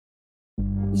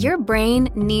Your brain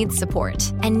needs support,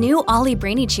 and new Ollie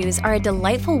Brainy Chews are a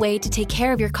delightful way to take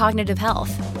care of your cognitive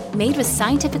health. Made with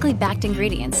scientifically backed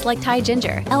ingredients like Thai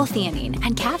ginger, L-theanine,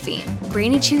 and caffeine,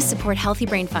 Brainy Chews support healthy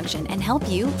brain function and help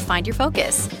you find your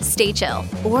focus, stay chill,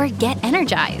 or get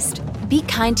energized. Be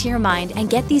kind to your mind and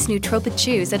get these nootropic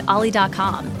chews at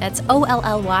ollie.com. That's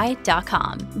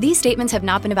OLLY.com. These statements have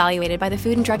not been evaluated by the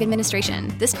Food and Drug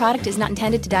Administration. This product is not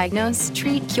intended to diagnose,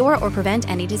 treat, cure, or prevent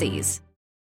any disease.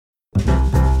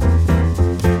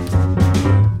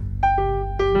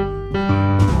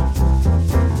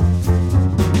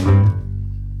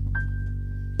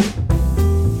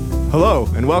 Hello,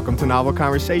 and welcome to Novel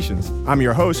Conversations. I'm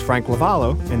your host, Frank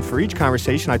Lavallo, and for each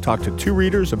conversation, I talk to two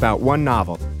readers about one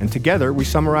novel, and together we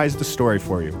summarize the story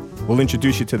for you. We'll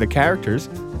introduce you to the characters,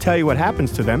 tell you what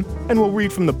happens to them, and we'll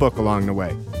read from the book along the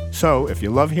way. So, if you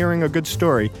love hearing a good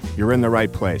story, you're in the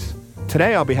right place.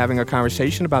 Today, I'll be having a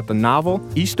conversation about the novel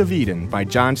East of Eden by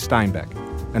John Steinbeck,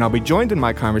 and I'll be joined in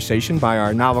my conversation by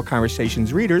our Novel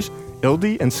Conversations readers,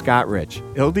 Ildi and Scott Rich.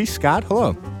 Ildi, Scott,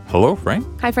 hello. Hello, Frank.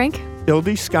 Hi, Frank.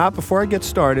 Ildi, Scott, before I get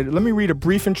started, let me read a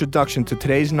brief introduction to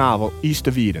today's novel, East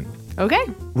of Eden. Okay.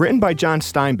 Written by John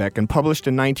Steinbeck and published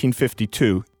in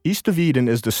 1952, East of Eden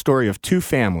is the story of two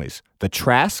families, the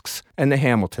Trasks and the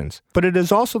Hamiltons. But it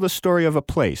is also the story of a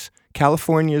place,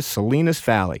 California's Salinas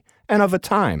Valley, and of a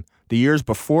time, the years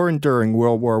before and during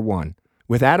World War I.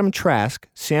 With Adam Trask,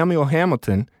 Samuel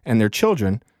Hamilton, and their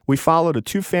children, we follow the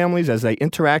two families as they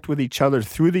interact with each other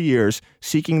through the years,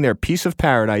 seeking their piece of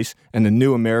paradise and the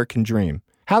new American dream.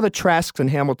 How the Trasks and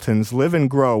Hamiltons live and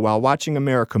grow while watching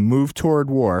America move toward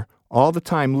war, all the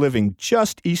time living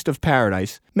just east of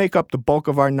paradise, make up the bulk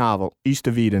of our novel, East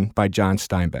of Eden by John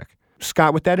Steinbeck.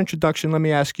 Scott, with that introduction, let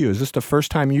me ask you, is this the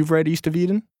first time you've read East of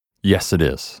Eden? Yes, it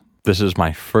is. This is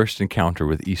my first encounter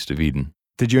with East of Eden.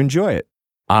 Did you enjoy it?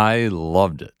 I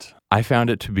loved it. I found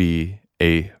it to be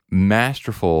a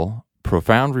masterful,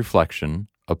 profound reflection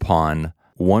upon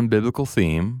one biblical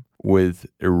theme with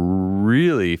a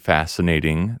really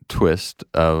fascinating twist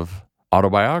of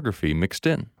autobiography mixed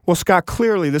in. Well, Scott,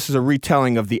 clearly this is a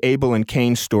retelling of the Abel and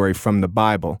Cain story from the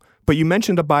Bible, but you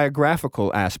mentioned a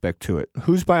biographical aspect to it.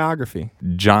 Whose biography?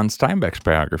 John Steinbeck's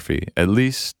biography, at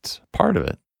least part of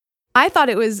it. I thought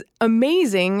it was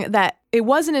amazing that it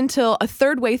wasn't until a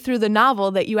third way through the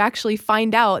novel that you actually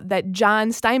find out that John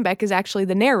Steinbeck is actually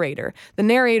the narrator. The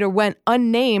narrator went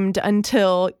unnamed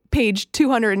until page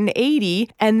 280,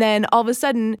 and then all of a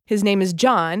sudden his name is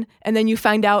John, and then you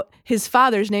find out his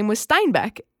father's name was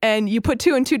Steinbeck, and you put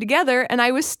two and two together, and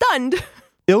I was stunned.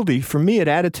 Ildi, for me, it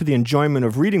added to the enjoyment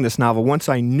of reading this novel once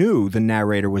I knew the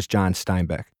narrator was John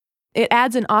Steinbeck. It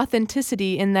adds an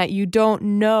authenticity in that you don't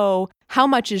know how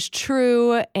much is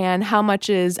true and how much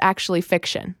is actually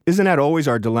fiction. Isn't that always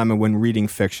our dilemma when reading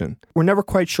fiction? We're never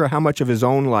quite sure how much of his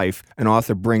own life an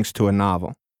author brings to a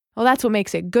novel. Well, that's what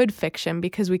makes it good fiction,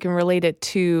 because we can relate it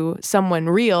to someone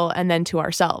real and then to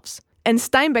ourselves. And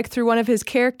Steinbeck, through one of his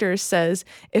characters, says,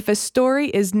 if a story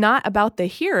is not about the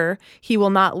hearer, he will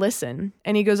not listen.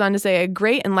 And he goes on to say, a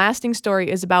great and lasting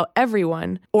story is about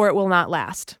everyone, or it will not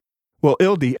last. Well,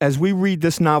 Ildi, as we read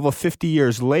this novel 50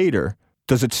 years later,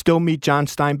 does it still meet John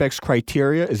Steinbeck's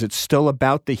criteria? Is it still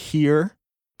about the hearer?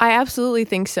 I absolutely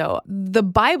think so. The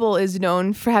Bible is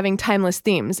known for having timeless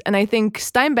themes, and I think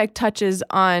Steinbeck touches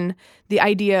on the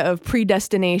idea of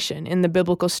predestination in the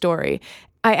biblical story.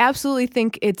 I absolutely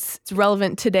think it's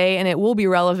relevant today, and it will be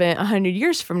relevant 100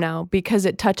 years from now because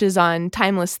it touches on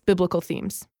timeless biblical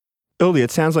themes. Ildi, it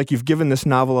sounds like you've given this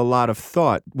novel a lot of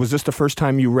thought. Was this the first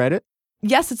time you read it?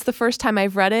 Yes, it's the first time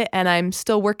I've read it, and I'm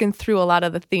still working through a lot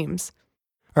of the themes.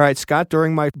 All right, Scott,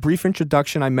 during my brief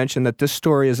introduction, I mentioned that this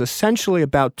story is essentially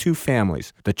about two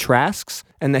families, the Trasks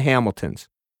and the Hamiltons.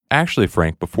 Actually,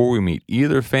 Frank, before we meet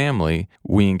either family,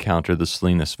 we encounter the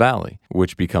Salinas Valley,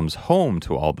 which becomes home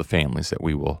to all the families that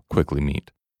we will quickly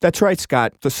meet. That's right,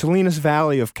 Scott. The Salinas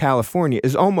Valley of California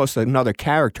is almost another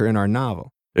character in our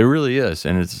novel. It really is,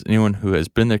 and it's anyone who has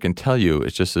been there can tell you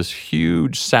it's just this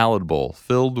huge salad bowl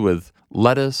filled with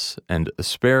lettuce and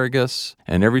asparagus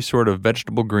and every sort of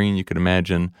vegetable green you could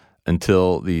imagine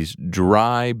until these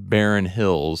dry, barren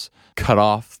hills cut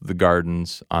off the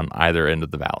gardens on either end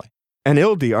of the valley. And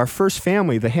Ildi, our first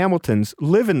family, the Hamiltons,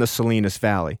 live in the Salinas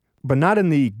Valley, but not in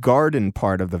the garden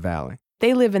part of the valley.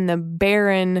 They live in the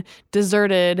barren,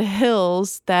 deserted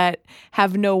hills that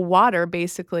have no water,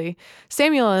 basically.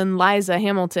 Samuel and Liza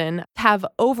Hamilton have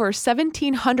over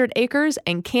 1,700 acres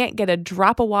and can't get a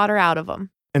drop of water out of them.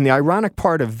 And the ironic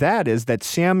part of that is that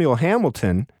Samuel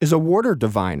Hamilton is a water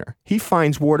diviner. He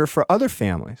finds water for other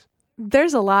families.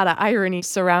 There's a lot of irony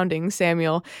surrounding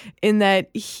Samuel in that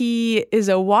he is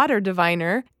a water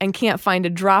diviner and can't find a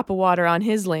drop of water on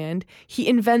his land. He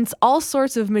invents all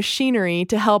sorts of machinery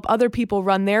to help other people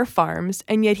run their farms,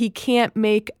 and yet he can't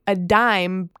make a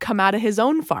dime come out of his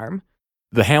own farm.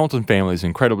 The Hamilton family is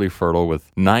incredibly fertile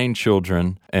with 9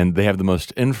 children, and they have the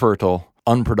most infertile,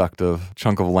 unproductive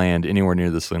chunk of land anywhere near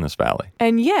the Salinas Valley.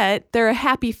 And yet, they're a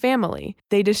happy family.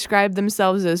 They describe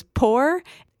themselves as poor,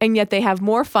 and yet they have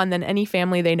more fun than any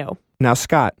family they know. Now,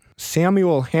 Scott,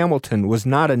 Samuel Hamilton was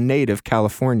not a native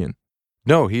Californian.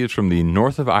 No, he is from the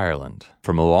north of Ireland,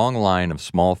 from a long line of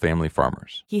small family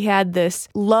farmers. He had this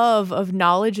love of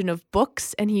knowledge and of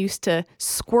books, and he used to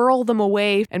squirrel them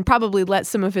away and probably let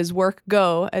some of his work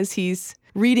go as he's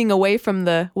reading away from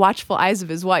the watchful eyes of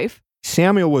his wife.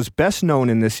 Samuel was best known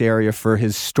in this area for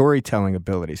his storytelling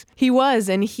abilities. He was,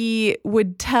 and he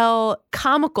would tell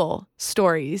comical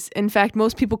stories. In fact,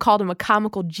 most people called him a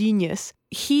comical genius.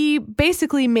 He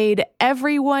basically made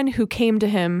everyone who came to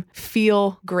him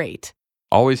feel great.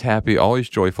 Always happy, always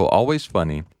joyful, always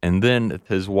funny. And then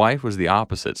his wife was the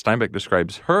opposite. Steinbeck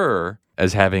describes her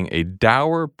as having a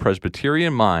dour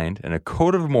Presbyterian mind and a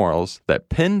code of morals that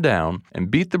pinned down and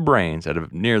beat the brains out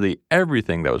of nearly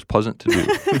everything that was pleasant to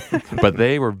do. But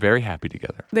they were very happy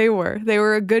together. They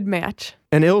were a good match.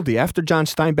 And Ildi, after John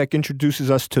Steinbeck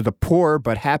introduces us to the poor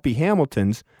but happy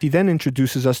Hamiltons, he then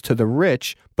introduces us to the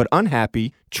rich but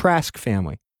unhappy Trask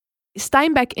family.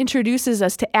 Steinbeck introduces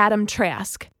us to Adam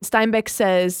Trask. Steinbeck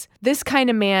says, this kind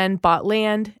of man bought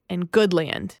land and good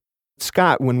land.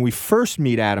 Scott, when we first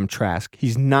meet Adam Trask,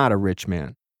 he's not a rich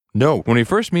man. No, when we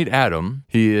first meet Adam,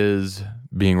 he is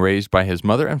being raised by his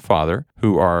mother and father,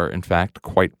 who are, in fact,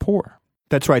 quite poor.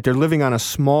 That's right. They're living on a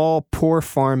small, poor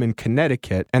farm in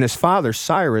Connecticut, and his father,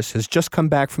 Cyrus, has just come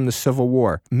back from the Civil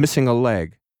War, missing a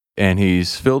leg. And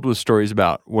he's filled with stories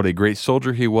about what a great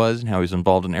soldier he was and how he's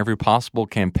involved in every possible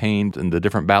campaign in the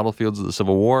different battlefields of the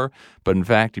Civil War. But in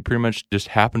fact, he pretty much just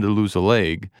happened to lose a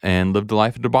leg and lived a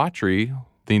life of debauchery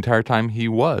the entire time he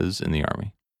was in the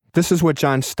Army. This is what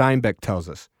John Steinbeck tells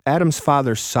us. Adam's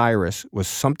father, Cyrus, was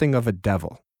something of a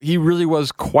devil. He really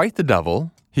was quite the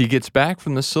devil. He gets back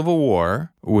from the Civil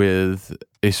War with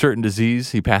a certain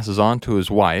disease he passes on to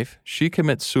his wife. She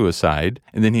commits suicide,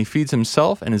 and then he feeds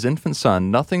himself and his infant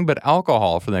son nothing but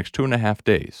alcohol for the next 2.5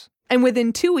 days. And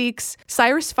within 2 weeks,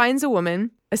 Cyrus finds a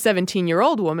woman, a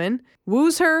 17-year-old woman,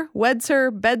 woos her, weds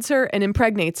her, beds her, and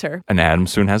impregnates her. And Adam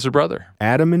soon has a brother.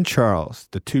 Adam and Charles,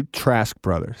 the 2 Trask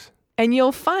brothers. And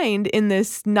you'll find in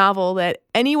this novel that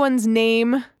anyone's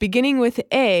name beginning with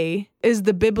A is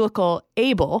the biblical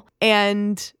Abel,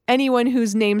 and anyone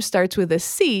whose name starts with a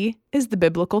C is the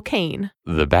biblical Cain.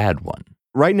 The bad one.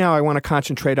 Right now, I want to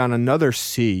concentrate on another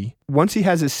C. Once he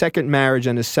has his second marriage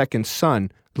and his second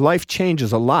son, life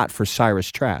changes a lot for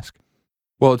Cyrus Trask.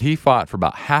 Well, he fought for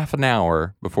about half an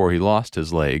hour before he lost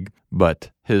his leg,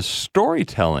 but his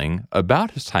storytelling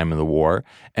about his time in the war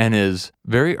and his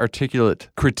very articulate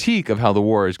critique of how the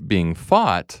war is being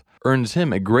fought earns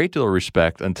him a great deal of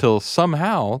respect until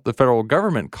somehow the federal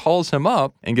government calls him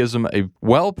up and gives him a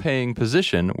well-paying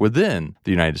position within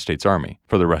the United States Army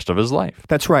for the rest of his life.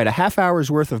 That's right. A half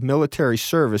hour's worth of military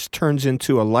service turns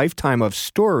into a lifetime of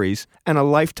stories and a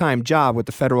lifetime job with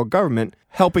the federal government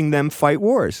helping them fight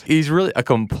wars. He's really a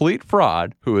complete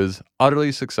fraud who is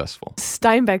utterly successful.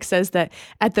 Steinbeck says that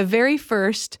at the very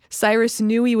first, Cyrus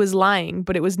knew he was lying,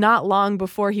 but it was not long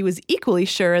before he was equally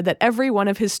sure that every one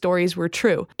of his stories were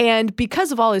true. And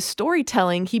because of all his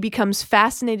storytelling, he becomes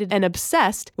fascinated and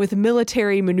obsessed with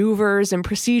military maneuvers and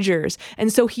procedures.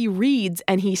 And so he reads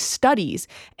and he studies,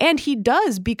 and he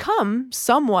does become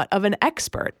somewhat of an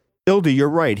expert. Ildi, you're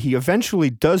right. He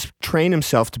eventually does train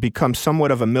himself to become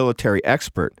somewhat of a military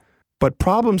expert. But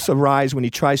problems arise when he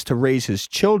tries to raise his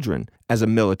children as a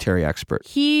military expert.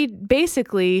 He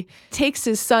basically takes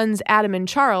his sons, Adam and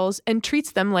Charles, and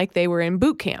treats them like they were in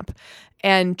boot camp.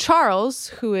 And Charles,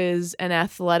 who is an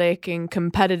athletic and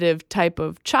competitive type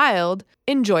of child,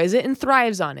 enjoys it and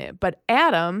thrives on it. But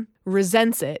Adam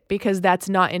resents it because that's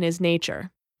not in his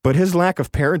nature. But his lack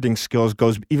of parenting skills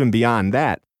goes even beyond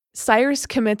that. Cyrus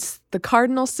commits the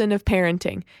cardinal sin of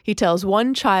parenting. He tells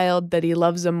one child that he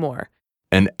loves them more.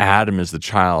 And Adam is the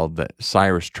child that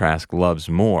Cyrus Trask loves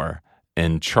more,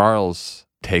 and Charles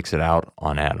takes it out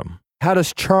on Adam. How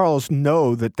does Charles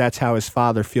know that that's how his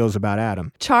father feels about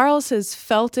Adam? Charles has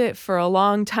felt it for a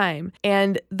long time,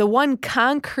 and the one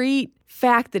concrete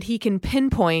fact that he can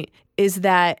pinpoint is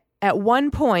that at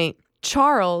one point,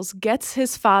 Charles gets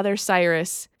his father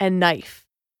Cyrus a knife.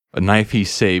 A knife he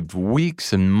saved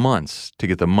weeks and months to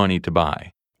get the money to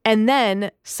buy. And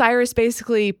then Cyrus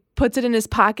basically puts it in his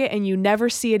pocket and you never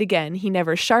see it again. He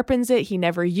never sharpens it. He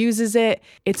never uses it.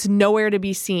 It's nowhere to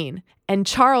be seen. And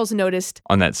Charles noticed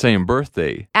On that same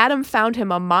birthday, Adam found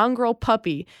him a mongrel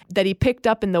puppy that he picked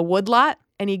up in the woodlot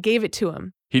and he gave it to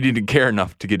him. he didn't care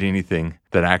enough to get anything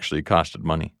that actually costed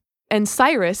money. And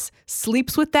Cyrus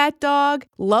sleeps with that dog,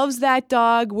 loves that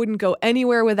dog, wouldn't go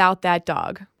anywhere without that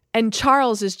dog. And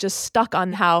Charles is just stuck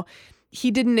on how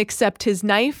he didn't accept his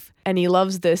knife and he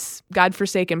loves this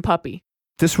godforsaken puppy.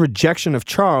 This rejection of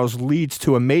Charles leads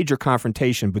to a major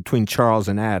confrontation between Charles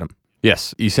and Adam.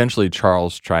 Yes, essentially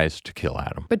Charles tries to kill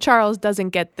Adam. But Charles doesn't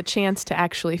get the chance to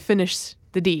actually finish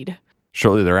the deed.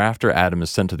 Shortly thereafter, Adam is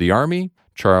sent to the army.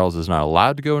 Charles is not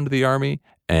allowed to go into the army,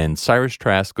 and Cyrus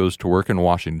Trask goes to work in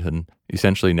Washington,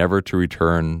 essentially never to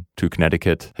return to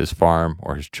Connecticut, his farm,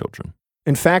 or his children.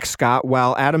 In fact, Scott,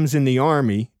 while Adam's in the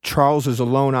army, Charles is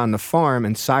alone on the farm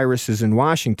and Cyrus is in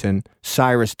Washington,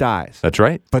 Cyrus dies. That's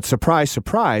right. But surprise,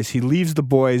 surprise, he leaves the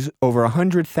boys over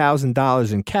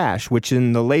 $100,000 in cash, which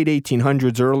in the late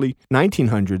 1800s, early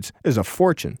 1900s is a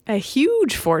fortune. A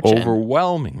huge fortune.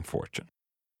 Overwhelming fortune.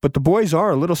 But the boys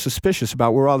are a little suspicious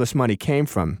about where all this money came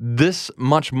from. This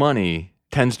much money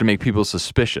tends to make people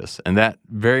suspicious, and that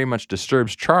very much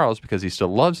disturbs Charles because he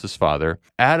still loves his father.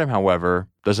 Adam, however,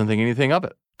 doesn't think anything of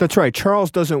it. That's right.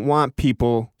 Charles doesn't want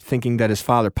people thinking that his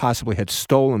father possibly had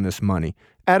stolen this money.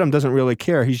 Adam doesn't really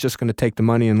care. He's just going to take the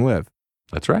money and live.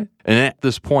 That's right. And at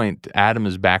this point, Adam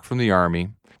is back from the army.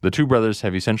 The two brothers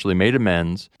have essentially made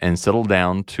amends and settled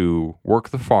down to work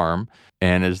the farm,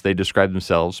 and as they describe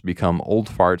themselves, become old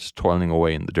farts toiling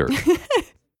away in the dirt.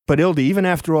 But Ildi, even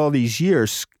after all these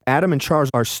years, Adam and Charles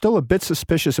are still a bit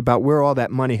suspicious about where all that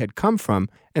money had come from,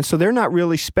 and so they're not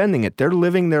really spending it. They're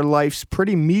living their lives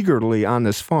pretty meagerly on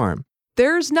this farm.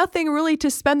 There's nothing really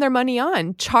to spend their money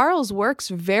on. Charles works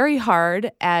very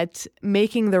hard at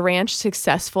making the ranch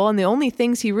successful, and the only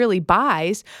things he really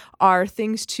buys are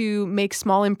things to make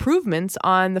small improvements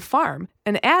on the farm.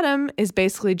 And Adam is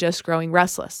basically just growing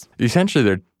restless. Essentially,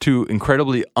 they're two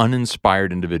incredibly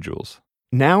uninspired individuals.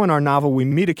 Now in our novel, we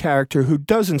meet a character who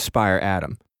does inspire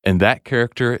Adam. And that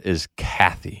character is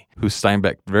Kathy, who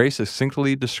Steinbeck very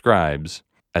succinctly describes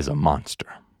as a monster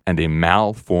and a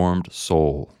malformed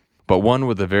soul, but one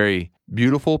with a very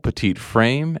beautiful petite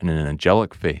frame and an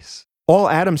angelic face. All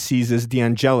Adam sees is the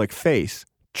angelic face.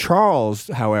 Charles,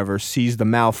 however, sees the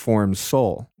malformed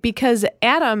soul. Because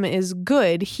Adam is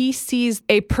good, he sees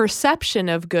a perception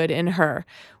of good in her,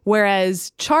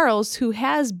 whereas Charles, who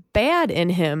has bad in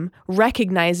him,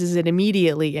 recognizes it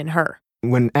immediately in her.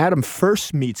 When Adam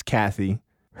first meets Kathy,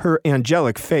 her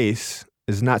angelic face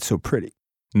is not so pretty.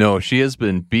 No, she has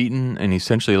been beaten and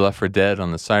essentially left for dead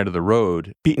on the side of the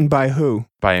road. Beaten by who?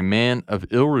 By a man of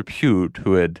ill repute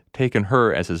who had taken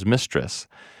her as his mistress.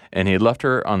 And he had left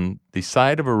her on the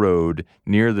side of a road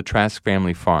near the Trask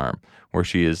family farm, where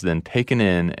she is then taken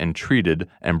in and treated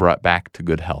and brought back to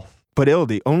good health. But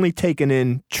Ildi, only taken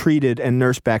in, treated, and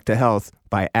nursed back to health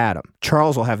by Adam.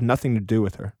 Charles will have nothing to do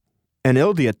with her. And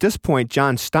Ildi, at this point,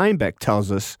 John Steinbeck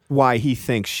tells us why he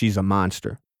thinks she's a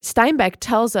monster. Steinbeck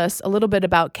tells us a little bit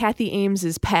about Kathy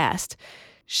Ames's past.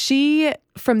 She,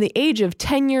 from the age of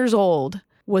 10 years old,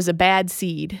 was a bad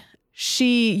seed.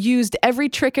 She used every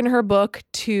trick in her book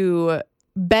to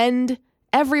bend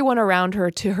everyone around her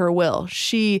to her will.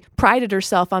 She prided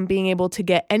herself on being able to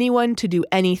get anyone to do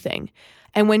anything.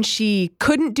 And when she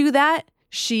couldn't do that,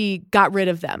 she got rid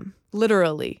of them,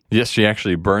 literally. Yes, she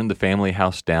actually burned the family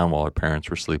house down while her parents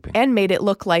were sleeping. And made it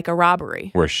look like a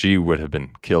robbery. Where she would have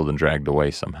been killed and dragged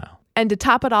away somehow. And to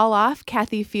top it all off,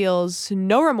 Kathy feels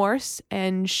no remorse,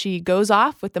 and she goes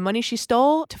off with the money she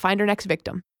stole to find her next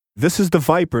victim. This is the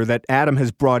viper that Adam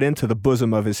has brought into the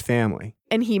bosom of his family.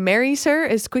 And he marries her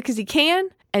as quick as he can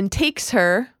and takes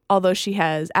her, although she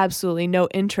has absolutely no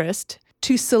interest,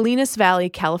 to Salinas Valley,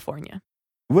 California.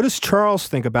 What does Charles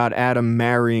think about Adam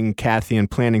marrying Kathy and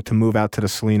planning to move out to the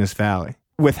Salinas Valley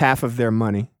with half of their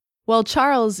money? Well,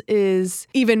 Charles is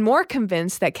even more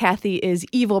convinced that Kathy is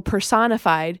evil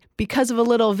personified because of a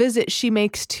little visit she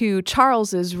makes to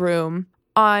Charles's room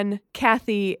on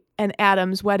Kathy and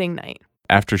Adam's wedding night.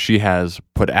 After she has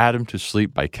put Adam to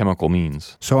sleep by chemical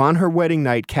means. So on her wedding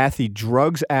night, Kathy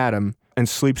drugs Adam and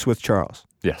sleeps with Charles.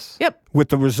 Yes. Yep. With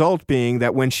the result being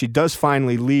that when she does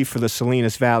finally leave for the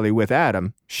Salinas Valley with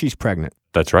Adam, she's pregnant.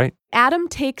 That's right. Adam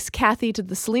takes Kathy to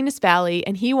the Salinas Valley,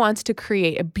 and he wants to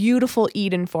create a beautiful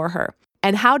Eden for her.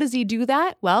 And how does he do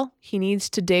that? Well, he needs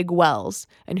to dig wells.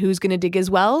 And who's going to dig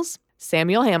his wells?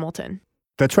 Samuel Hamilton.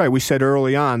 That's right. We said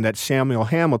early on that Samuel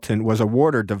Hamilton was a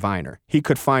water diviner. He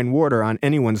could find water on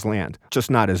anyone's land,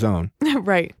 just not his own.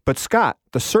 Right. But Scott,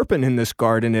 the serpent in this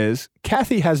garden is,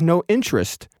 Kathy has no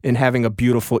interest in having a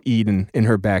beautiful Eden in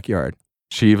her backyard.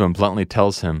 She even bluntly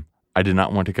tells him, I did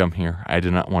not want to come here. I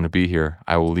did not want to be here.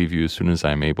 I will leave you as soon as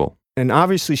I am able. And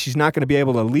obviously she's not going to be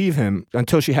able to leave him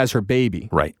until she has her baby.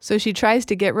 Right. So she tries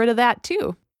to get rid of that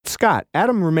too. Scott,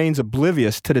 Adam remains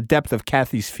oblivious to the depth of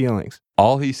Kathy's feelings.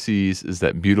 All he sees is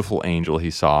that beautiful angel he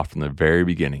saw from the very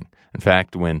beginning. In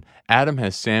fact, when Adam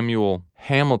has Samuel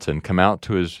Hamilton come out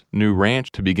to his new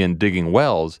ranch to begin digging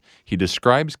wells, he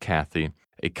describes Kathy,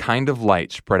 a kind of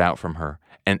light spread out from her,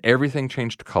 and everything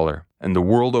changed color, and the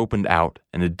world opened out,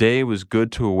 and the day was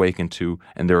good to awaken to,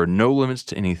 and there were no limits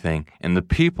to anything, and the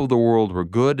people of the world were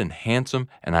good and handsome,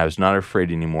 and I was not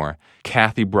afraid anymore.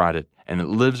 Kathy brought it, and it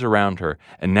lives around her,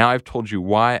 and now I've told you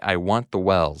why I want the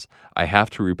wells. I have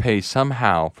to repay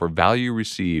somehow for value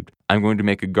received. I'm going to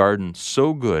make a garden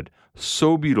so good,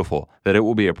 so beautiful, that it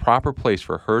will be a proper place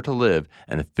for her to live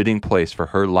and a fitting place for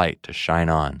her light to shine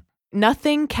on.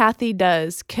 Nothing Kathy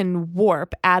does can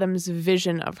warp Adam's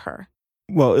vision of her.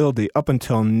 Well, Ildi, up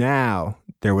until now,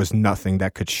 there was nothing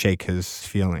that could shake his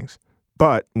feelings.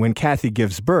 But when Kathy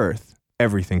gives birth,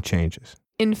 everything changes.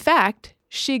 In fact,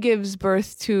 she gives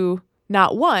birth to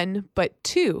not one, but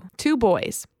two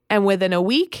boys. And within a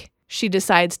week, she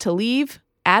decides to leave.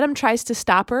 Adam tries to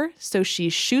stop her, so she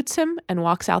shoots him and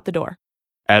walks out the door.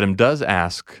 Adam does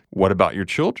ask, what about your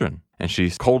children? And she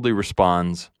coldly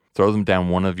responds, throw them down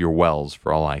one of your wells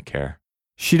for all I care.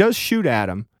 She does shoot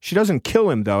Adam. She doesn't kill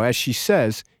him, though. As she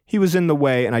says, he was in the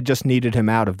way and I just needed him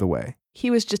out of the way. He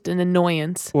was just an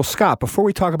annoyance. Well, Scott, before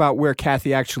we talk about where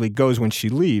Kathy actually goes when she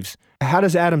leaves, how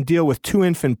does Adam deal with 2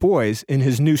 infant boys in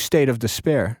his new state of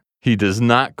despair? He does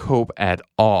not cope at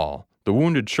all. The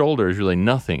wounded shoulder is really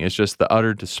nothing. It's just the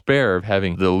utter despair of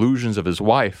having the illusions of his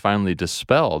wife finally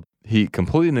dispelled. He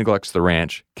completely neglects the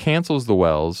ranch, cancels the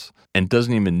wells, and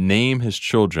doesn't even name his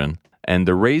children. And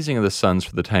the raising of the sons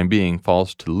for the time being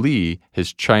falls to Lee,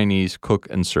 his Chinese cook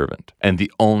and servant, and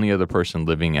the only other person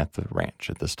living at the ranch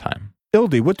at this time.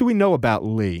 Ildi, what do we know about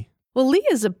Lee? Well, Lee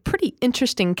is a pretty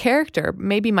interesting character,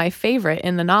 maybe my favorite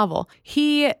in the novel.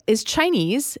 He is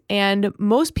Chinese, and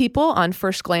most people on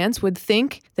first glance would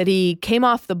think that he came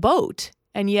off the boat,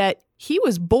 and yet he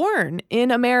was born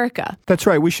in America. That's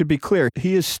right. We should be clear.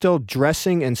 He is still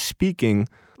dressing and speaking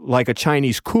like a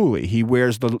Chinese coolie. He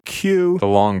wears the queue. The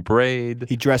long braid.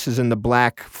 He dresses in the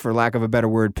black, for lack of a better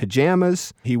word,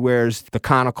 pajamas. He wears the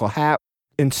conical hat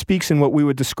and speaks in what we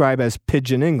would describe as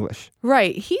pidgin English.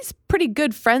 Right. He's pretty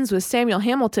good friends with Samuel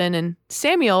Hamilton, and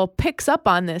Samuel picks up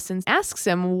on this and asks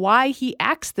him why he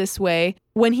acts this way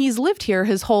when he's lived here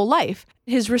his whole life.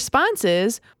 His response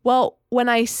is, well, when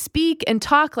I speak and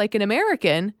talk like an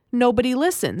American, nobody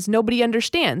listens, nobody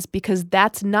understands, because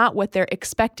that's not what they're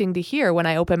expecting to hear when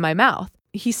I open my mouth.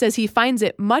 He says he finds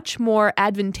it much more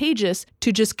advantageous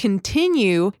to just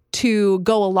continue to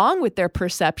go along with their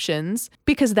perceptions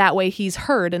because that way he's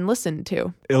heard and listened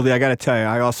to. Ildi, I got to tell you,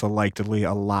 I also liked Lee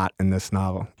a lot in this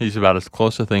novel. He's about as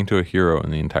close a thing to a hero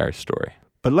in the entire story.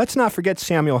 But let's not forget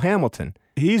Samuel Hamilton.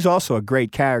 He's also a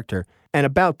great character. And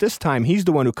about this time, he's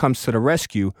the one who comes to the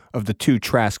rescue of the 2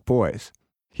 Trask boys.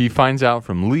 He finds out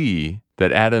from Lee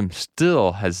that Adam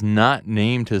still has not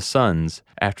named his sons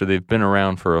after they've been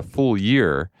around for a full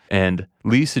year, and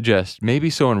Lee suggests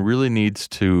maybe someone really needs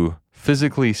to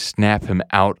physically snap him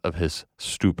out of his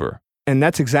stupor. And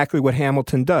that's exactly what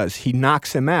Hamilton does. He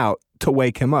knocks him out to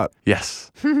wake him up.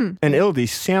 Yes. And Ildi,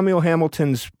 Samuel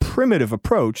Hamilton's primitive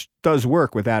approach does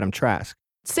work with Adam Trask.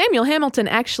 Samuel Hamilton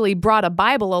actually brought a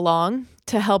Bible along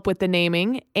to help with the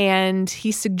naming, and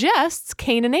he suggests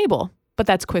Cain and Abel. But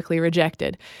that's quickly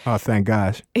rejected. Oh, thank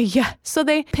gosh. Yeah, so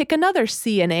they pick another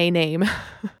C and A name,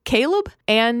 Caleb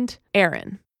and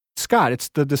Aaron. Scott, it's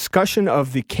the discussion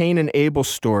of the Cain and Abel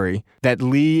story that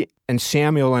Lee and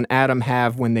Samuel and Adam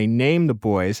have when they name the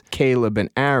boys, Caleb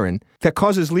and Aaron, that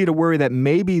causes Lee to worry that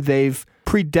maybe they've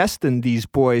predestined these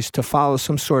boys to follow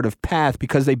some sort of path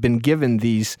because they've been given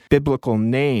these biblical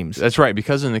names. That's right,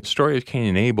 because in the story of Cain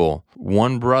and Abel,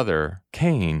 one brother,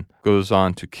 Cain, goes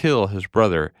on to kill his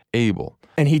brother, Abel.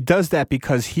 And he does that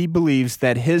because he believes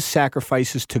that his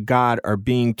sacrifices to God are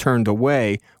being turned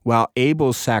away while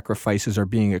Abel's sacrifices are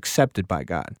being accepted by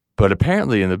God. But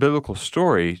apparently in the biblical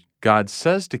story, God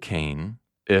says to Cain,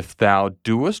 if thou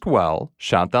doest well,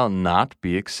 shalt thou not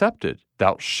be accepted.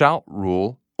 Thou shalt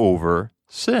rule over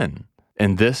sin.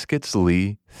 And this gets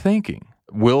Lee thinking.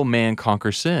 Will man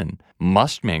conquer sin?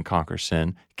 Must man conquer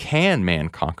sin? Can man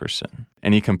conquer sin?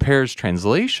 And he compares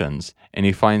translations, and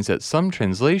he finds that some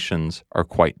translations are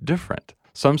quite different.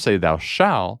 Some say thou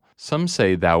shall, some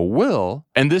say thou will.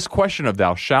 And this question of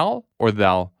thou shall or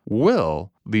thou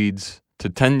will leads to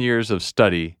 10 years of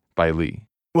study by Lee.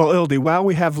 Well, Ildi, while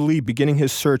we have Lee beginning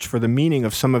his search for the meaning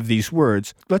of some of these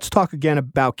words, let's talk again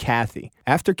about Kathy.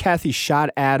 After Kathy shot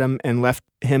Adam and left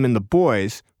him and the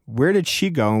boys, where did she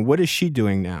go and what is she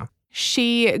doing now?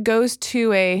 She goes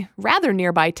to a rather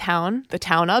nearby town, the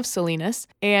town of Salinas,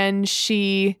 and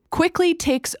she quickly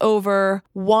takes over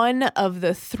one of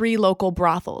the 3 local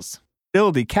brothels.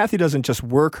 Ildi, Kathy doesn't just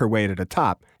work her way to the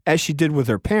top. As she did with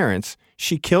her parents,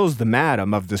 she kills the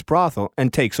madam of this brothel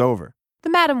and takes over. The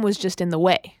madam was just in the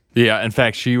way. Yeah, in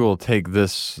fact, she will take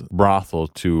this brothel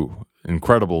to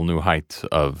incredible new heights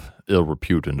of ill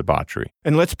repute and debauchery.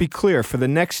 And let's be clear, for the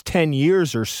next 10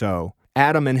 years or so,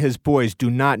 Adam and his boys do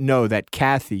not know that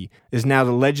Kathy is now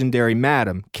the legendary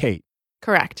Madam Kate.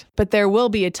 Correct. But there will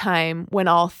be a time when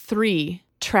all 3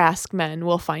 Trask men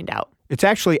will find out. It's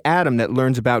actually Adam that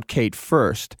learns about Kate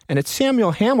first, and it's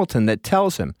Samuel Hamilton that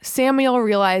tells him. Samuel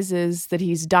realizes that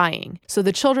he's dying, so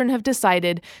the children have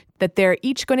decided that they're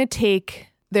each going to take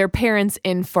their parents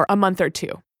in for a month or 2.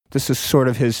 This is sort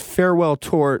of his farewell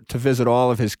tour to visit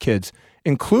all of his kids,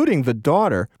 including the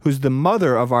daughter, who's the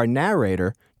mother of our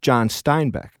narrator, John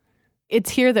Steinbeck. It's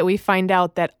here that we find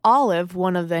out that Olive,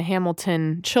 one of the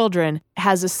Hamilton children,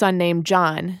 has a son named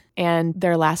John, and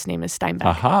their last name is Steinbeck.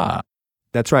 Aha.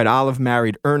 That's right, Olive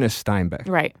married Ernest Steinbeck.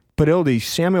 Right. But Ildi,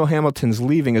 Samuel Hamilton's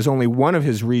leaving is only one of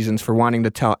his reasons for wanting to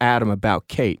tell Adam about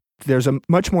Kate. There's a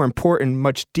much more important,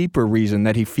 much deeper reason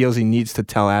that he feels he needs to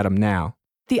tell Adam now.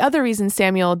 The other reason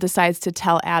Samuel decides to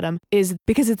tell Adam is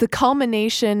because it's the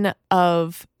culmination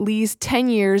of Lee's 10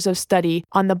 years of study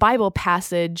on the Bible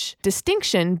passage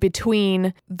distinction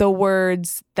between the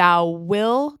words thou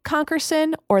will conquer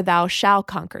sin or thou shall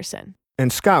conquer sin.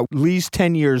 And Scott, Lee's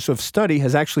 10 years of study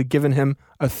has actually given him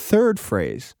a third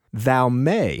phrase, thou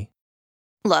may.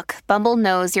 Look, Bumble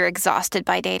knows you're exhausted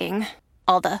by dating.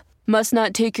 All the must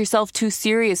not take yourself too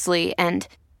seriously and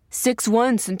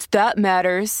 6'1" since that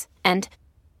matters. And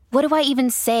what do I even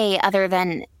say other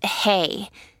than hey?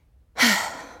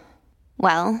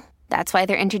 Well, that's why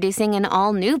they're introducing an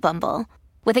all-new Bumble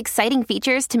with exciting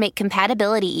features to make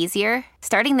compatibility easier,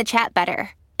 starting the chat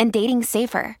better, and dating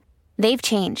safer. They've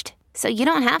changed, so you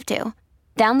don't have to.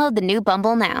 Download the new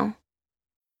Bumble now.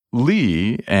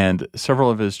 Lee and several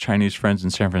of his Chinese friends in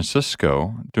San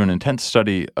Francisco do an intense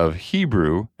study of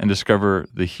Hebrew and discover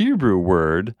the Hebrew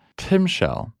word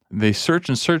timshel. They search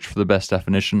for the best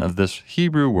definition of this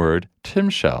Hebrew word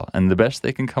timshel, and the best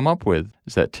they can come up with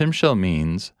is that timshel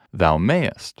means thou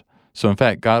mayest. So in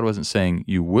fact, God wasn't saying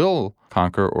you will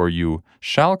conquer or you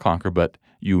shall conquer, but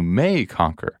you may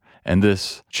conquer. And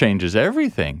this changes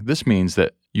everything. This means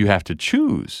that you have to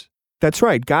choose. That's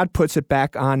right. God puts it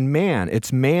back on man.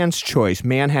 It's man's choice.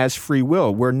 Man has free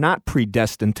will. We're not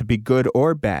predestined to be good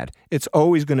or bad. It's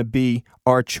always going to be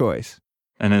our choice.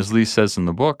 And as Lee says in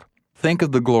the book, think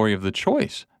of the glory of the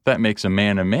choice. That makes a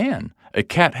man a man. A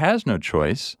cat has no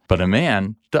choice, but a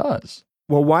man does.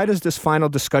 Well, why does this final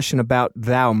discussion about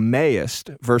thou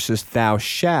mayest versus thou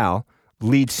shall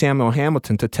lead Samuel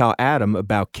Hamilton to tell Adam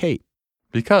about Kate?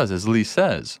 Because, as Lee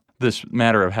says, this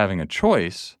matter of having a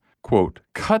choice, quote,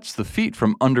 cuts the feet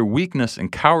from under weakness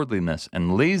and cowardliness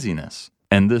and laziness.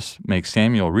 And this makes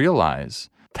Samuel realize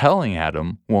telling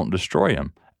Adam won't destroy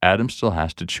him. Adam still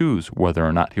has to choose whether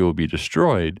or not he will be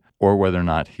destroyed or whether or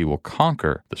not he will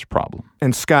conquer this problem.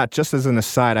 And Scott, just as an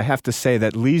aside, I have to say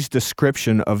that Lee's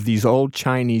description of these old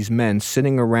Chinese men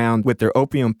sitting around with their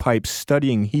opium pipes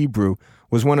studying Hebrew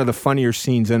was one of the funnier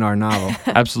scenes in our novel.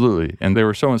 Absolutely. And they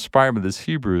were so inspired by this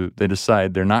Hebrew, they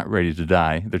decide they're not ready to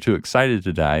die. They're too excited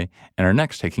to die and are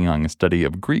next taking on a study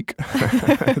of Greek.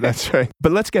 That's right.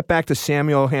 But let's get back to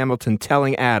Samuel Hamilton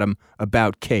telling Adam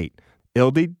about Kate.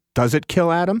 Ildi, does it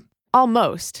kill Adam?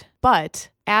 Almost. But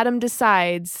Adam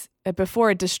decides that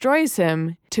before it destroys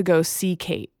him, to go see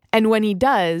Kate. And when he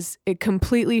does, it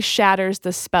completely shatters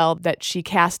the spell that she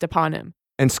cast upon him.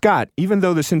 And Scott, even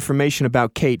though this information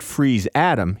about Kate frees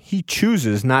Adam, he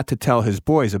chooses not to tell his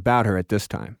boys about her at this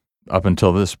time. Up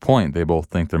until this point, they both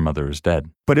think their mother is dead.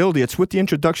 But Ildi, it's with the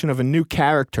introduction of a new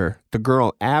character, the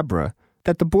girl Abra,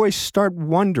 that the boys start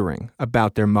wondering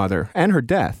about their mother and her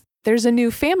death. There's a new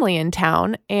family in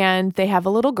town, and they have a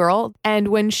little girl, and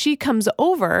when she comes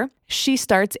over, she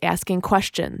starts asking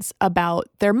questions about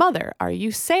their mother. Are you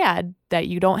sad that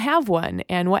you don't have one?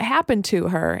 And what happened to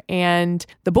her? And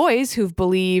the boys, who've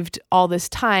believed all this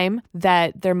time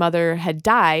that their mother had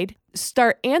died,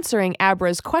 start answering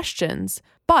Abra's questions,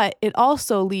 but it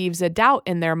also leaves a doubt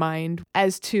in their mind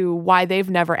as to why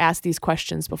they've never asked these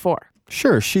questions before.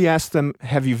 Sure, she asked them,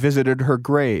 have you visited her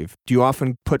grave? Do you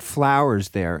often put flowers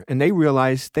there? And they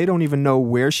realize they don't even know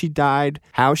where she died,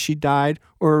 how she died,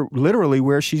 or literally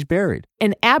where she's buried.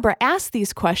 And Abra asked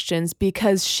these questions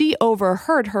because she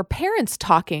overheard her parents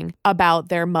talking about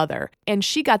their mother, and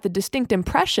she got the distinct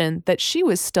impression that she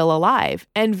was still alive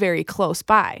and very close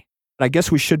by. I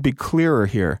guess we should be clearer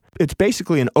here. It's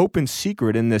basically an open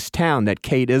secret in this town that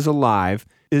Kate is alive,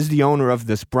 is the owner of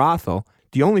this brothel.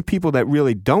 The only people that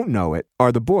really don't know it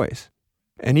are the boys.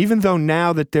 And even though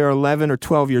now that they're 11 or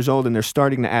 12 years old and they're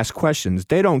starting to ask questions,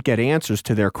 they don't get answers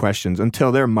to their questions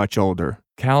until they're much older.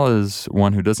 Cal is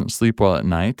one who doesn't sleep well at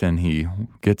night, and he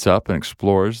gets up and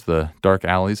explores the dark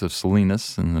alleys of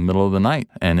Salinas in the middle of the night.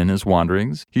 And in his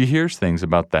wanderings, he hears things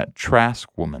about that Trask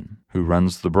woman who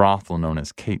runs the brothel known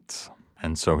as Kate's.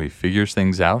 And so he figures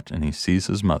things out, and he sees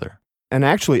his mother. And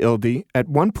actually, Ildi, at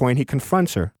one point he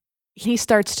confronts her. He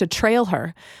starts to trail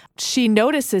her. She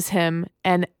notices him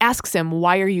and asks him,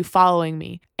 "Why are you following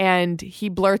me?" And he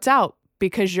blurts out,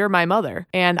 "Because you're my mother,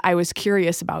 and I was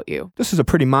curious about you." This is a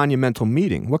pretty monumental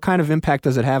meeting. What kind of impact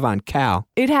does it have on Cal?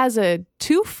 It has a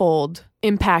twofold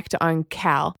impact on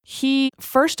Cal. He,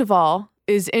 first of all,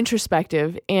 is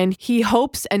introspective, and he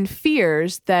hopes and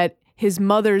fears that his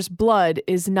mother's blood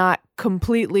is not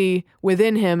completely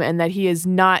within him and that he is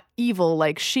not evil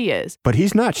like she is. But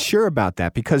he's not sure about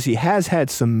that because he has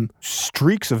had some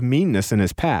streaks of meanness in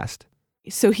his past.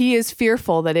 So he is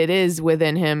fearful that it is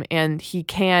within him and he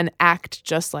can act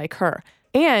just like her.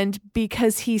 And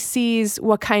because he sees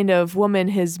what kind of woman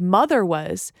his mother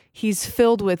was, he's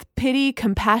filled with pity,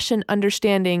 compassion,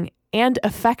 understanding, and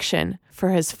affection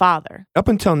for his father. Up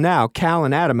until now, Cal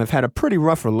and Adam have had a pretty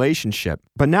rough relationship,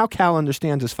 but now Cal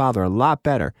understands his father a lot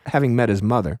better, having met his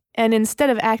mother. And instead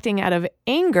of acting out of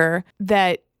anger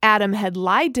that Adam had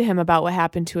lied to him about what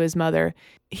happened to his mother,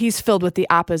 he's filled with the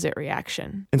opposite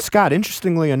reaction. And Scott,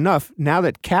 interestingly enough, now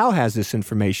that Cal has this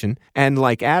information, and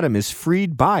like Adam is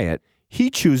freed by it, he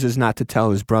chooses not to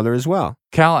tell his brother as well.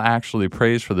 Cal actually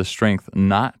prays for the strength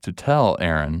not to tell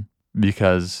Aaron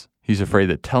because he's afraid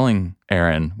that telling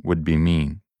Aaron would be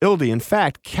mean. Ildi, in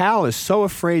fact, Cal is so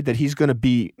afraid that he's going to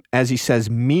be, as he says,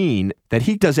 mean, that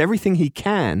he does everything he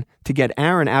can to get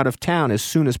Aaron out of town as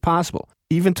soon as possible,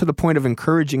 even to the point of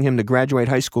encouraging him to graduate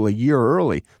high school a year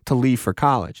early to leave for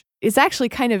college. It's actually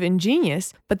kind of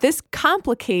ingenious, but this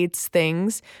complicates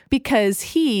things because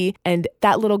he and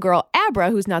that little girl, Abra,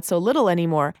 who's not so little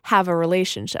anymore, have a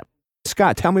relationship.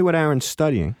 Scott, tell me what Aaron's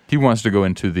studying. He wants to go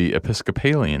into the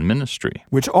Episcopalian ministry.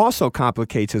 Which also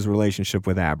complicates his relationship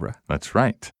with Abra. That's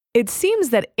right. It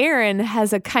seems that Aaron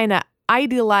has a kind of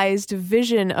idealized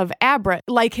vision of Abra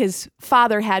like his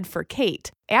father had for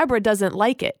Kate. Abra doesn't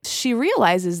like it. She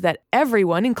realizes that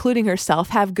everyone, including herself,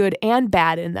 have good and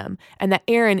bad in them, and that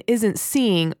Aaron isn't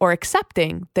seeing or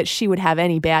accepting that she would have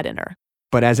any bad in her.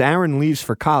 But as Aaron leaves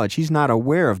for college, he's not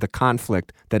aware of the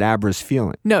conflict that Abra's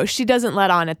feeling. No, she doesn't let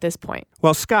on at this point.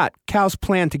 Well, Scott, Cal's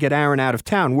plan to get Aaron out of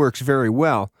town works very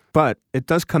well, but it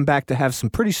does come back to have some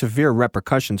pretty severe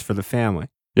repercussions for the family.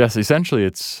 Yes, essentially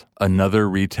it's another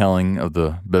retelling of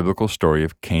the biblical story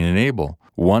of Cain and Abel.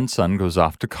 One son goes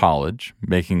off to college,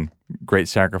 making great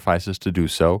sacrifices to do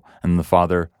so, and the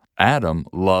father, Adam,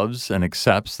 loves and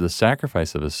accepts the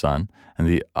sacrifice of his son, and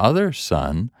the other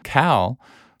son, Cal,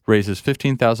 raises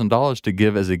 $15,000 to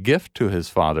give as a gift to his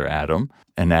father, Adam,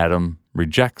 and Adam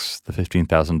rejects the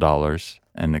 $15,000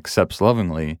 and accepts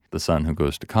lovingly the son who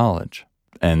goes to college.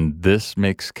 And this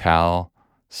makes Cal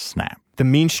snap. The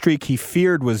mean streak he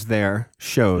feared was there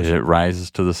shows. It rises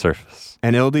to the surface.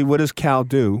 And Ildi, what does Cal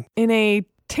do? In a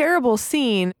terrible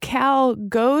scene, Cal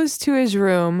goes to his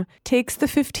room, takes the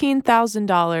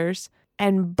 $15,000,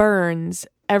 and burns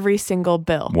every single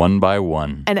bill. One by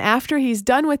one. And after he's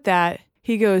done with that,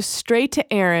 he goes straight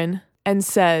to Aaron and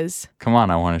says, "Come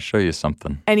on, I want to show you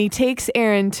something." And he takes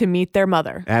Aaron to meet their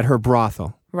mother. At her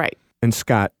brothel. Right. And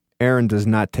Scott, Aaron does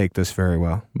not take this very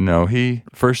well. No, he,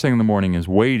 first thing in the morning, is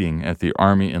waiting at the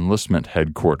Army enlistment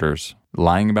headquarters,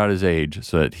 lying about his age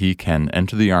so that he can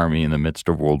enter the Army in the midst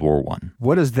of World War I.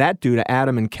 What does that do to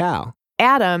Adam and Cal?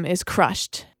 Adam is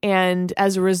crushed and,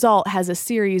 as a result, has a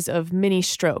series of mini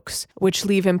strokes, which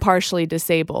leave him partially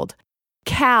disabled.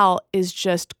 Cal is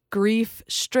just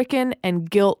grief-stricken and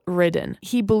guilt-ridden.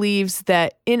 He believes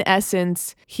that, in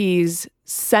essence, he's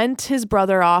sent his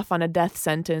brother off on a death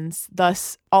sentence,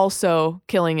 thus also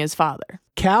killing his father.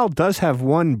 Cal does have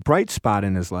one bright spot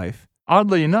in his life.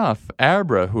 Oddly enough,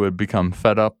 Abra, who had become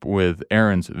fed up with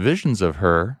Aaron's visions of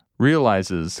her,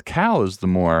 realizes Cal is the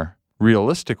more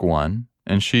realistic one,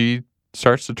 and she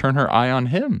starts to turn her eye on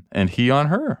him, and he on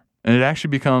her. And it actually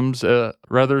becomes a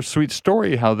rather sweet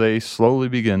story how they slowly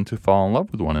begin to fall in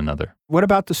love with one another. What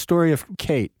about the story of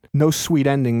Kate? No sweet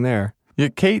ending there.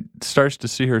 Yet Kate starts to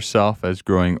see herself as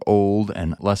growing old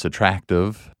and less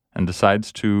attractive and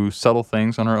decides to settle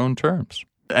things on her own terms.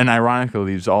 And ironically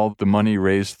leaves all the money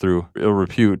raised through ill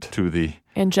repute to the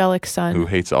angelic son who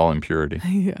hates all impurity.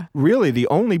 Yeah. Really, the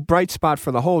only bright spot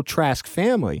for the whole Trask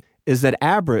family is that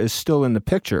Abra is still in the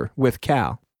picture with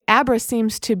Cal. Abra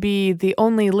seems to be the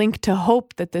only link to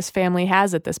hope that this family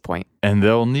has at this point. And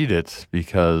they'll need it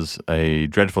because a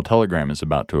dreadful telegram is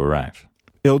about to arrive.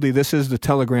 Ildi, this is the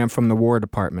telegram from the War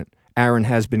Department. Aaron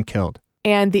has been killed.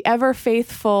 And the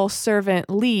ever-faithful servant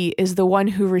Lee is the one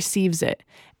who receives it.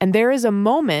 And there is a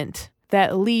moment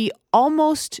that Lee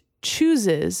almost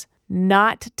chooses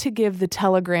not to give the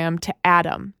telegram to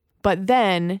Adam. But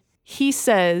then he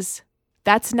says,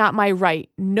 "That's not my right.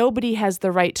 Nobody has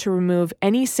the right to remove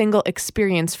any single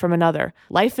experience from another.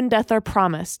 Life and death are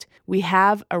promised. We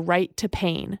have a right to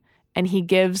pain." And he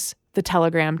gives the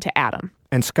telegram to Adam.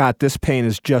 And Scott, this pain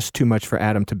is just too much for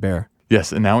Adam to bear.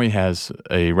 Yes, and now he has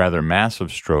a rather massive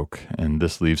stroke, and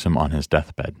this leaves him on his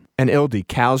deathbed. And Ildi,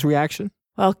 Cal's reaction?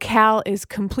 Well, Cal is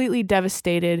completely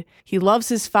devastated. He loves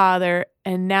his father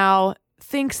and now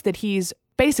thinks that he's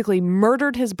basically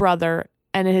murdered his brother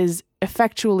and is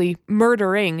effectually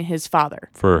murdering his father.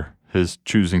 For his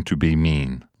choosing to be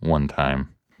mean one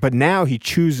time. But now he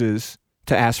chooses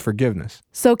to ask forgiveness.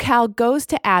 So Cal goes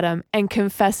to Adam and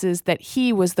confesses that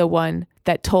he was the one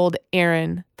that told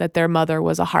Aaron that their mother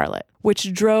was a harlot,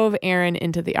 which drove Aaron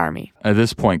into the army. At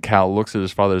this point, Cal looks at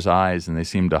his father's eyes and they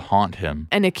seem to haunt him.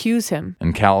 And accuse him.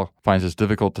 And Cal finds this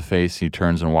difficult to face. He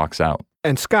turns and walks out.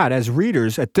 And Scott, as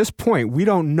readers, at this point, we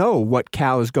don't know what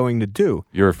Cal is going to do.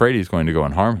 You're afraid he's going to go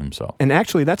and harm himself. And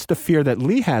actually, that's the fear that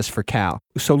Lee has for Cal.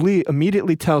 So Lee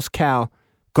immediately tells Cal,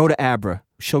 go to Abra.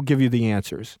 She'll give you the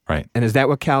answers. Right. And is that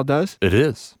what Cal does? It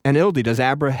is. And Ildi, does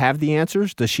Abra have the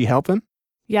answers? Does she help him?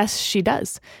 Yes, she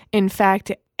does. In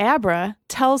fact, Abra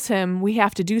tells him we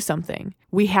have to do something.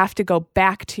 We have to go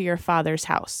back to your father's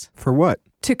house. For what?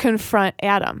 To confront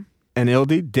Adam. And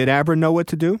Ildi, did Abra know what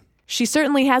to do? She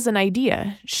certainly has an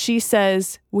idea. She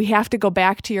says, we have to go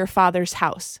back to your father's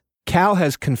house. Cal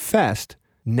has confessed.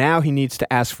 Now he needs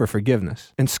to ask for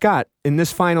forgiveness. And Scott, in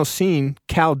this final scene,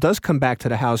 Cal does come back to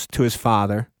the house to his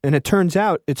father, and it turns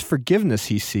out it's forgiveness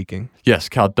he's seeking. Yes,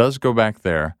 Cal does go back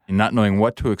there, not knowing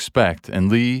what to expect,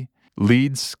 and Lee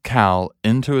leads Cal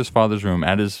into his father's room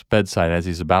at his bedside as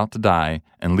he's about to die,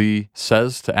 and Lee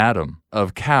says to Adam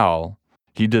of Cal,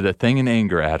 "He did a thing in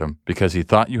anger, Adam, because he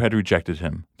thought you had rejected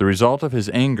him. The result of his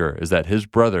anger is that his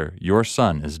brother, your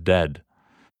son, is dead.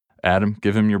 Adam,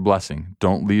 give him your blessing.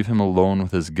 Don't leave him alone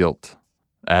with his guilt.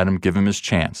 Adam, give him his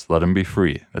chance. Let him be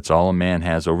free. That's all a man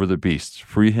has over the beasts.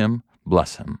 Free him,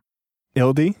 bless him."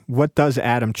 Ildi, what does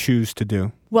Adam choose to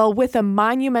do? Well, with a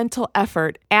monumental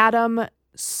effort, Adam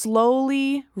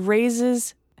slowly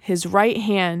raises his right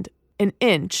hand an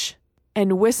inch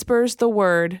and whispers the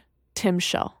word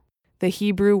Timshel, the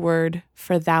Hebrew word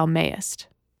for thou mayest.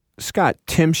 Scott,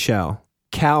 Timshel.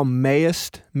 Cal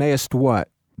mayest? Mayest what?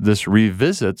 This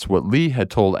revisits what Lee had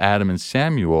told Adam and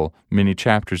Samuel many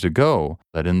chapters ago,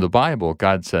 that in the Bible,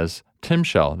 God says,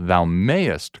 Timshel, thou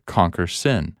mayest conquer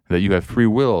sin, that you have free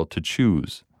will to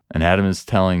choose. And Adam is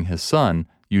telling his son,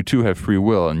 you too have free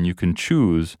will, and you can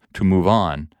choose to move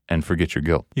on and forget your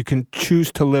guilt. You can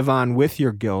choose to live on with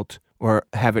your guilt or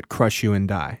have it crush you and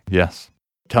die. Yes.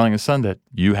 Telling his son that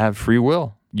you have free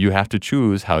will. You have to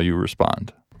choose how you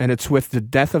respond. And it's with the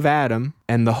death of Adam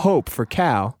and the hope for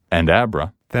Cal and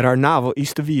Abra that our novel,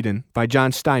 East of Eden, by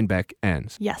John Steinbeck,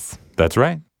 ends. Yes. That's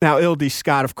right. Now, Ildi,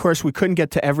 Scott, of course, we couldn't get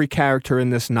to every character in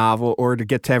this novel or to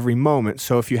get to every moment.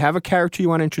 So if you have a character you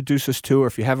want to introduce us to, or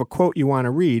if you have a quote you want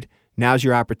to read, now's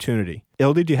your opportunity.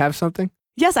 Ildi, do you have something?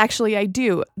 Yes, actually, I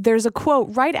do. There's a quote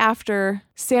right after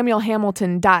Samuel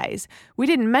Hamilton dies. We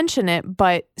didn't mention it,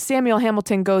 but Samuel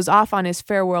Hamilton goes off on his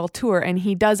farewell tour, and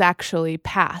he does actually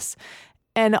pass.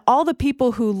 And all the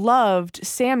people who loved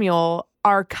Samuel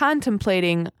are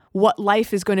contemplating what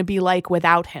life is going to be like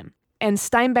without him. And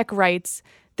Steinbeck writes,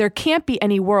 there can't be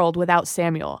any world without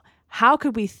Samuel. How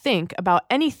could we think about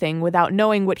anything without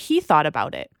knowing what he thought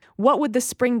about it? What would the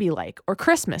spring be like, or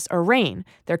Christmas, or rain?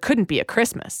 There couldn't be a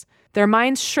Christmas. Their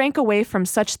minds shrank away from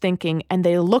such thinking, and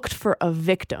they looked for a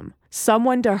victim,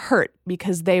 someone to hurt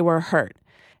because they were hurt.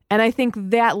 And I think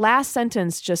that last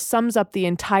sentence just sums up the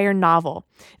entire novel.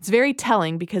 It's very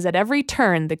telling because at every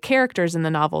turn, the characters in the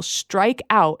novel strike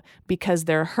out because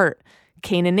they're hurt.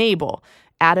 Cain and Abel,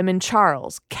 Adam and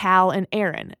Charles, Cal and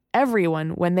Aaron. Everyone,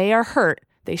 when they are hurt,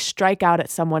 they strike out at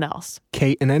someone else.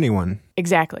 Kate and anyone.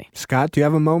 Exactly. Scott, do you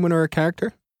have a moment or a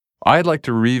character? I'd like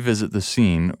to revisit the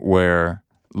scene where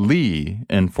Lee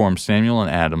informed Samuel and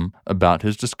Adam about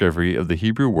his discovery of the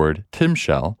Hebrew word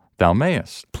timshel, thou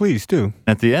mayest. Please do.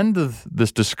 At the end of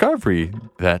this discovery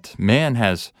that man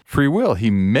has free will,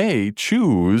 he may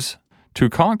choose to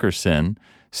conquer sin,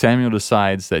 Samuel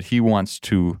decides that he wants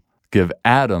to give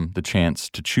Adam the chance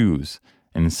to choose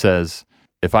and says,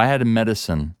 if I had a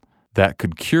medicine that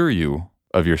could cure you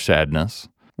of your sadness,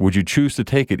 would you choose to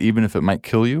take it even if it might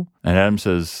kill you? And Adam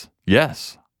says,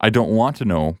 yes, I don't want to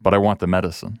know, but I want the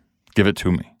medicine. Give it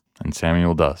to me. And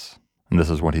Samuel does. And this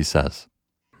is what he says.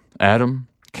 Adam,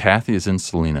 Kathy is in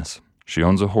Salinas. She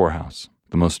owns a whorehouse,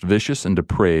 the most vicious and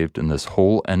depraved in this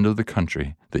whole end of the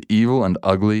country, the evil and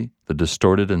ugly, the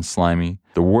distorted and slimy,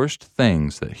 the worst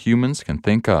things that humans can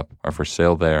think up are for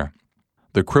sale there.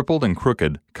 The crippled and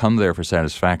crooked come there for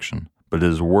satisfaction, but it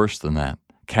is worse than that.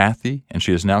 Kathy, and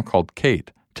she is now called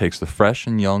Kate, takes the fresh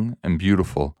and young and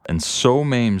beautiful and so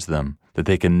maims them that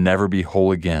they can never be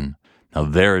whole again. Now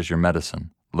there is your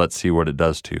medicine. Let's see what it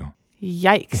does to you.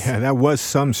 Yikes. Yeah, that was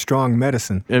some strong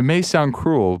medicine. It may sound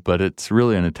cruel, but it's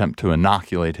really an attempt to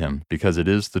inoculate him because it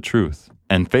is the truth.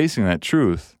 And facing that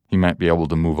truth, he might be able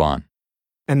to move on.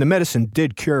 And the medicine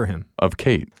did cure him. Of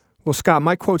Kate. Well, Scott,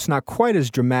 my quote's not quite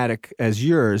as dramatic as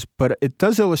yours, but it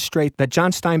does illustrate that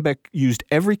John Steinbeck used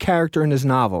every character in his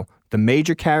novel, the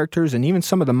major characters and even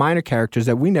some of the minor characters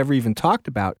that we never even talked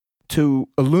about, to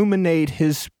illuminate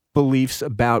his beliefs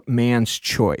about man's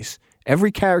choice.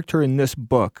 Every character in this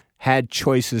book had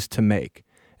choices to make.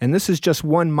 And this is just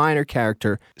one minor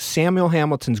character, Samuel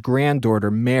Hamilton's granddaughter,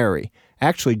 Mary,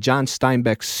 actually John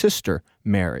Steinbeck's sister,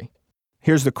 Mary.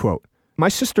 Here's the quote. My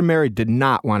sister Mary did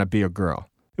not want to be a girl.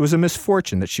 It was a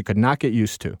misfortune that she could not get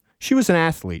used to. She was an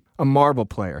athlete, a marble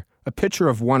player, a pitcher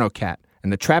of one-o-cat,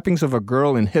 and the trappings of a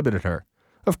girl inhibited her.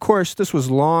 Of course, this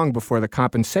was long before the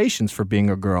compensations for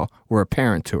being a girl were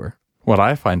apparent to her. What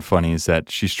I find funny is that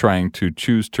she's trying to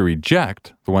choose to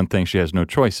reject the one thing she has no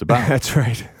choice about. That's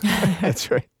right.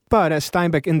 That's right. But as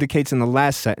Steinbeck indicates in the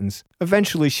last sentence,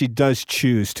 eventually she does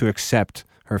choose to accept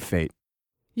her fate.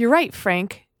 You're right,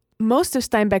 Frank. Most of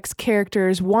Steinbeck's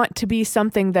characters want to be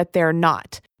something that they're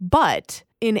not. But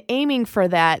in aiming for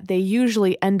that, they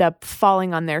usually end up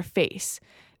falling on their face.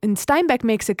 And Steinbeck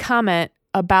makes a comment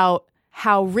about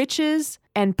how riches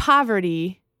and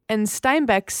poverty, and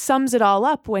Steinbeck sums it all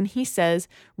up when he says,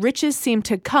 riches seem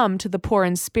to come to the poor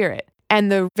in spirit,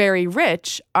 and the very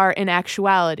rich are in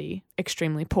actuality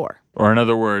extremely poor. Or in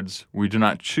other words, we do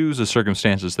not choose the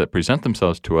circumstances that present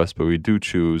themselves to us, but we do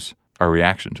choose our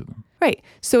reaction to them. Right.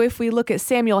 So if we look at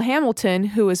Samuel Hamilton,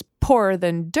 who was poorer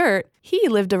than dirt, he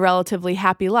lived a relatively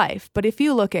happy life. But if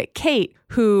you look at Kate,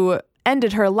 who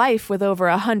ended her life with over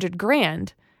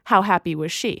 $100,000, how happy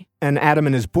was she? And Adam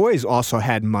and his boys also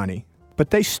had money, but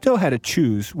they still had to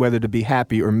choose whether to be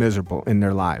happy or miserable in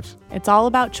their lives. It's all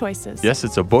about choices. Yes,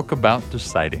 it's a book about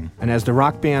deciding. And as the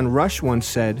rock band Rush once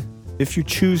said, if you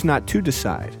choose not to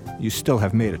decide, you still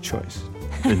have made a choice.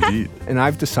 Indeed. And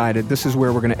I've decided this is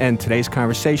where we're going to end today's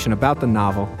conversation about the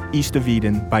novel East of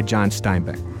Eden by John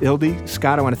Steinbeck. Ildi,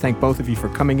 Scott, I want to thank both of you for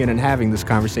coming in and having this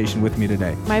conversation with me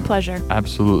today. My pleasure.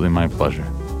 Absolutely my pleasure.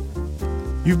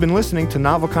 You've been listening to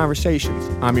Novel Conversations.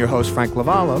 I'm your host, Frank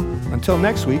Lavallo. Until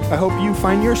next week, I hope you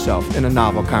find yourself in a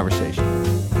novel conversation.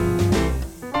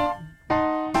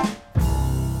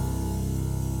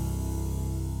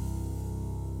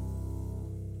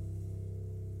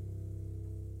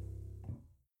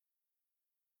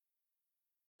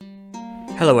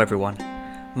 Hello everyone,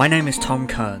 my name is Tom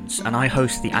Kearns and I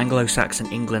host the Anglo-Saxon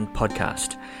England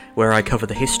podcast, where I cover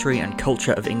the history and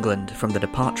culture of England from the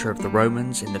departure of the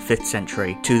Romans in the 5th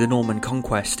century to the Norman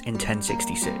conquest in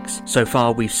 1066. So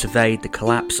far we've surveyed the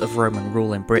collapse of Roman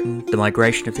rule in Britain, the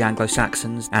migration of the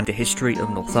Anglo-Saxons, and the history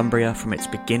of Northumbria from its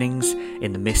beginnings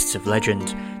in the mists of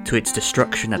legend to its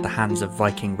destruction at the hands of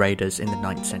Viking raiders in the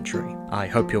 9th century. I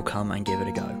hope you'll come and give it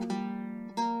a go.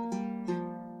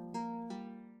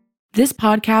 This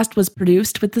podcast was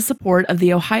produced with the support of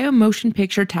the Ohio Motion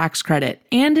Picture Tax Credit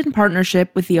and in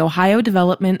partnership with the Ohio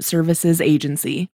Development Services Agency.